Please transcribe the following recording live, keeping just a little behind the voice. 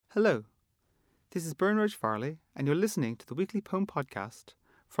Hello, this is Bernard Farley, and you're listening to the weekly poem podcast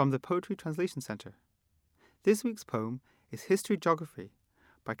from the Poetry Translation Centre. This week's poem is History-Geography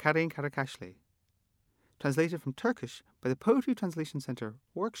by Karin Karakaşlı, translated from Turkish by the Poetry Translation Centre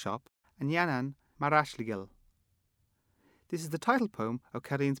Workshop and Canan, Marasligi. This is the title poem of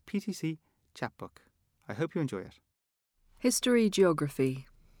Karin's PTC Chapbook. I hope you enjoy it. History-Geography.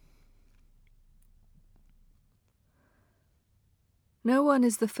 No one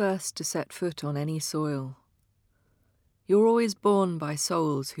is the first to set foot on any soil. You're always born by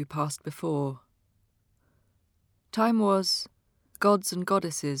souls who passed before. Time was, gods and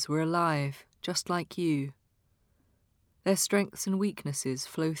goddesses were alive, just like you. Their strengths and weaknesses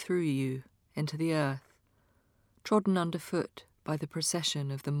flow through you into the earth, trodden underfoot by the procession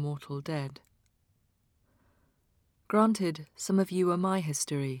of the mortal dead. Granted, some of you are my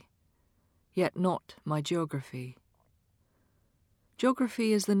history, yet not my geography.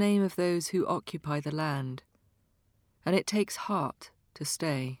 Geography is the name of those who occupy the land, and it takes heart to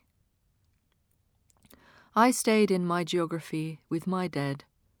stay. I stayed in my geography with my dead,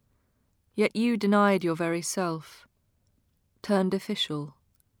 yet you denied your very self, turned official,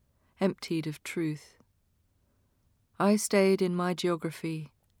 emptied of truth. I stayed in my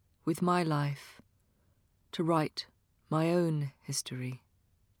geography with my life to write my own history.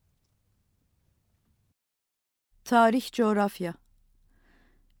 Tarih, coğrafya.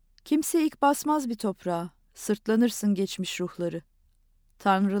 Kimse ilk basmaz bir toprağa, sırtlanırsın geçmiş ruhları.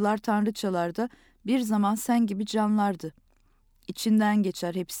 Tanrılar tanrıçalarda bir zaman sen gibi canlardı. İçinden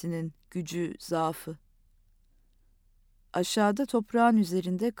geçer hepsinin gücü, zaafı. Aşağıda toprağın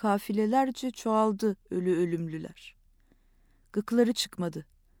üzerinde kafilelerce çoğaldı ölü ölümlüler. Gıkları çıkmadı.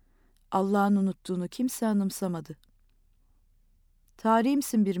 Allah'ın unuttuğunu kimse anımsamadı.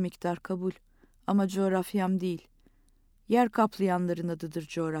 Tarihimsin bir miktar kabul ama coğrafyam değil. Yer kaplayanların adıdır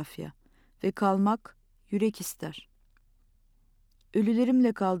coğrafya ve kalmak yürek ister.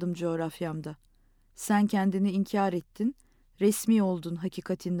 Ölülerimle kaldım coğrafyamda. Sen kendini inkar ettin, resmi oldun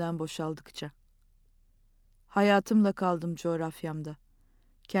hakikatinden boşaldıkça. Hayatımla kaldım coğrafyamda,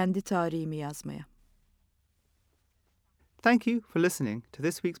 kendi tarihimi yazmaya. Thank you for listening to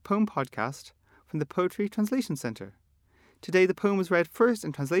this week's poem podcast from the Poetry Translation Centre. Today the poem was read first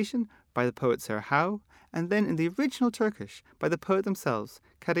in translation by the poet Sir Howe, and then in the original Turkish by the poet themselves,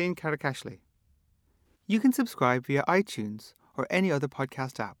 Karin Karakaşlı. You can subscribe via iTunes or any other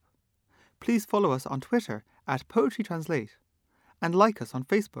podcast app. Please follow us on Twitter at Poetry Translate and like us on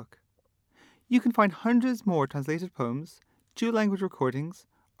Facebook. You can find hundreds more translated poems, dual language recordings,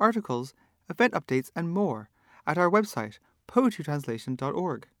 articles, event updates and more at our website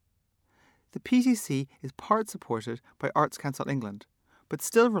poetrytranslation.org. The PTC is part supported by Arts Council England, but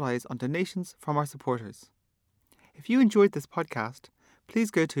still relies on donations from our supporters. If you enjoyed this podcast,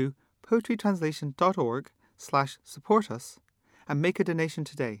 please go to poetrytranslation.org/support us and make a donation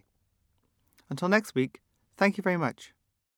today. Until next week, thank you very much.